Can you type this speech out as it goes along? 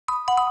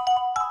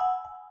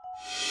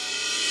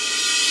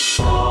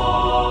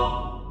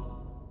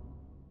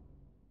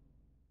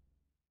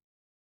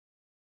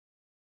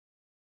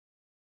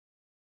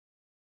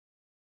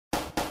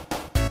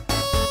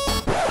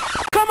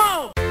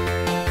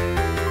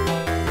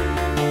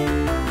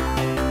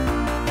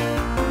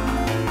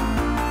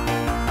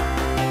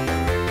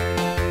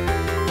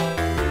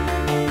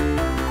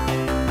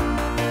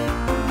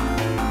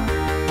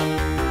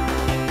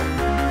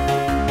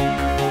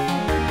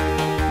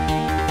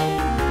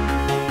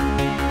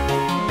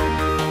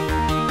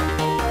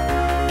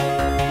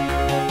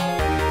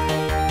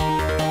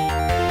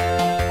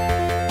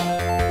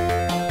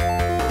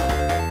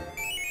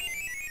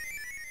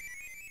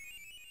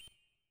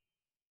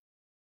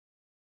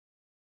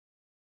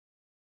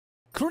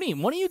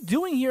Cream, what are you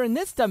doing here in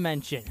this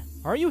dimension?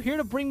 Are you here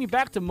to bring me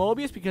back to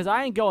Mobius? Because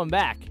I ain't going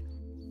back.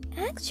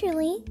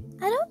 Actually,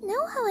 I don't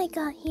know how I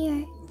got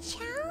here.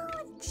 Ciao,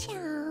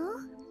 ciao.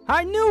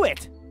 I knew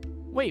it!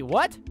 Wait,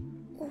 what?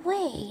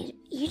 Wait,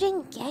 you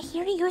didn't get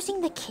here using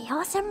the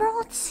Chaos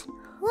Emeralds?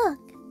 Look,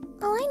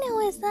 all I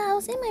know is that I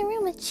was in my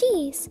room with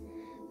Cheese,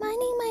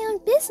 minding my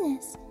own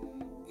business.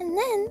 And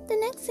then, the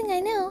next thing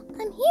I know,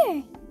 I'm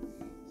here.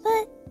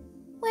 But,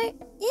 where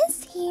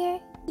is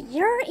here?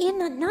 You're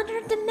in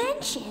another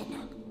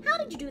dimension. How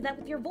did you do that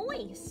with your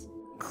voice?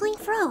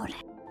 Cleave Road.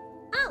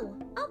 Oh,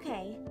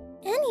 okay.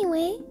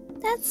 Anyway,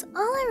 that's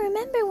all I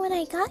remember when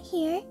I got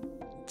here.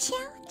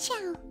 Ciao,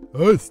 ciao.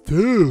 Us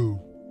too.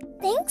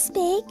 Thanks,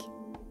 Big.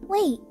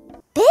 Wait,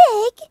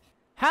 Big?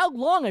 How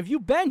long have you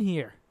been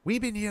here?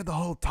 We've been here the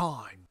whole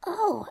time.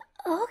 Oh,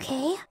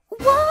 okay.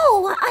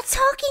 Whoa, a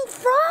talking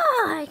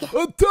frog!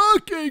 A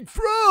talking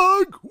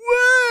frog?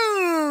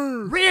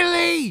 Where?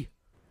 Really?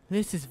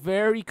 This is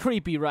very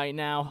creepy right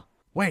now.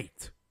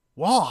 Wait,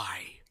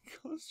 why?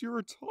 Because you're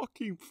a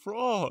talking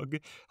frog.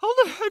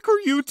 How the heck are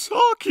you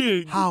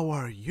talking? How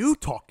are you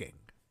talking?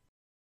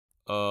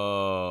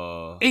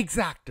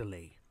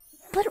 Exactly.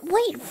 But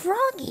wait,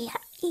 Froggy,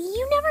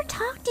 you never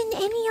talked in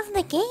any of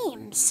the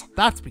games.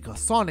 That's because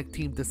Sonic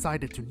Team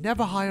decided to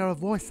never hire a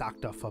voice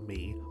actor for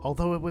me,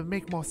 although it would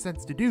make more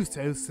sense to do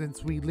so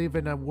since we live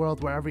in a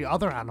world where every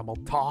other animal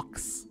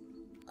talks.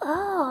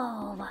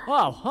 Oh.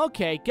 Oh,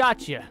 okay,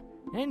 gotcha.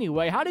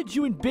 Anyway, how did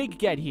you and Big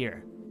get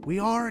here? We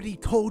already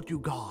told you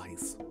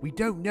guys. We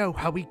don't know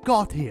how we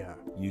got here.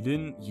 You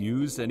didn't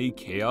use any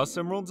Chaos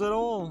Emeralds at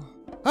all?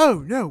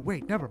 Oh, no,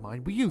 wait, never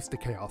mind. We used the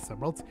Chaos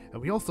Emeralds,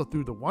 and we also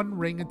threw the one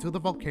ring into the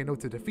volcano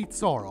to defeat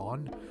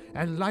Sauron,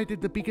 and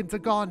lighted the beacon to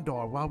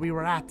Gondor while we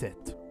were at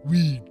it.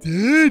 We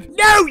did?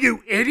 No,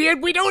 you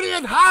idiot! We don't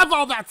even have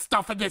all that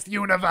stuff in this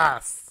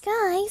universe!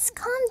 Guys,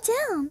 calm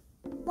down.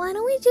 Why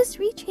don't we just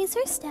retrace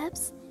our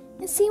steps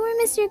and see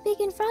where Mr. Big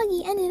and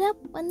Froggy ended up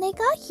when they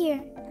got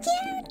here?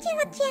 Ciao,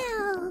 ciao,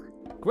 ciao.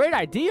 Great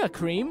idea,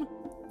 Cream.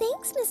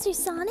 Thanks, Mr.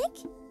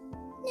 Sonic.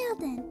 Now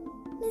then,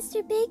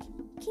 Mr. Big,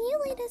 can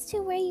you lead us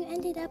to where you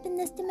ended up in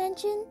this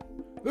dimension?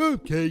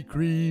 Okay,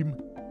 Cream.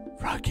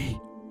 Froggy,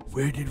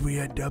 where did we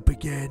end up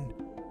again?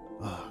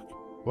 Ugh,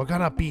 we're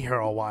gonna be here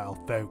a while,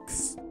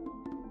 folks.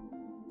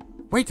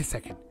 Wait a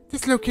second.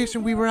 This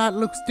location we were at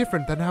looks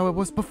different than how it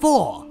was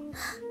before.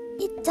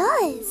 It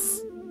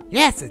does.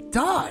 Yes, it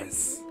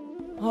does.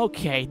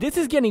 Okay, this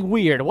is getting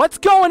weird. What's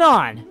going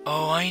on?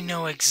 Oh, I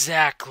know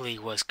exactly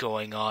what's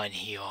going on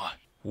here.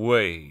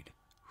 Wait,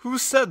 who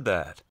said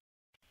that?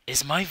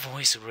 Is my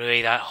voice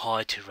really that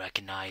hard to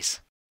recognize?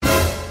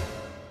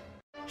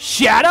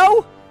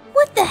 Shadow?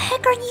 What the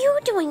heck are you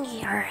doing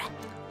here?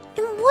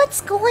 And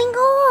what's going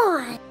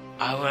on?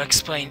 I will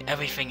explain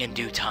everything in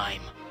due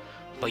time,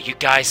 but you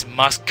guys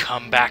must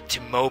come back to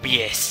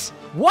Mobius.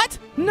 What?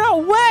 No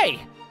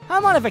way!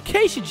 I'm on a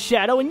vacation,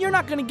 Shadow, and you're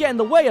not gonna get in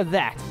the way of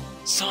that.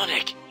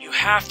 Sonic, you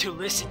have to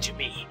listen to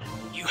me.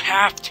 You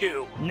have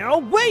to. No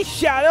way,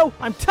 Shadow!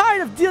 I'm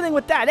tired of dealing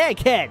with that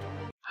egghead!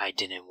 I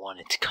didn't want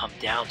it to come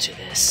down to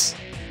this,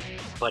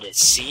 but it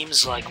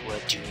seems like we're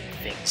doing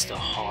things the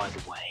hard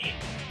way.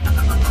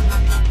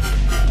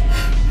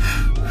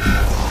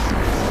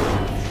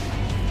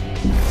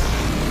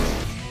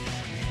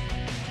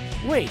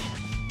 Wait,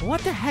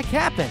 what the heck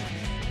happened?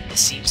 It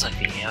seems like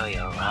the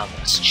area around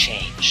us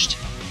changed.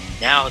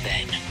 Now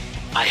then,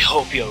 I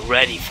hope you're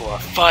ready for a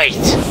fight!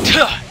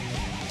 Tuh!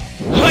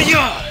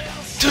 Hiya!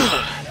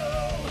 Tuh!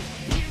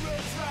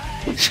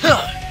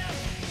 Tuh!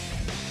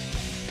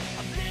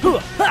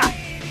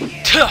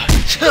 Tuh!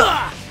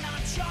 Tuh!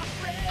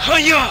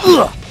 Hiya!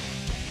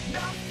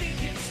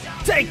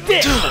 Take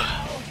this! Tuh!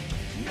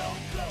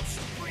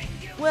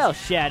 Well,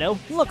 Shadow,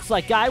 looks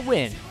like I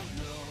win.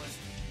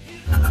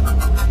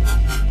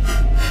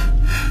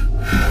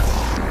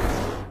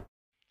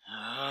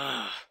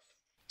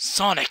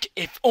 Sonic,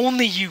 if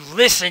only you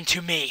listen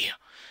to me!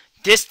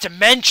 This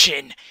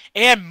dimension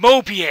and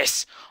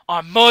Mobius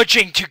are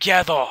merging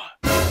together!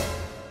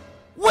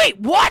 Wait,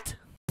 what?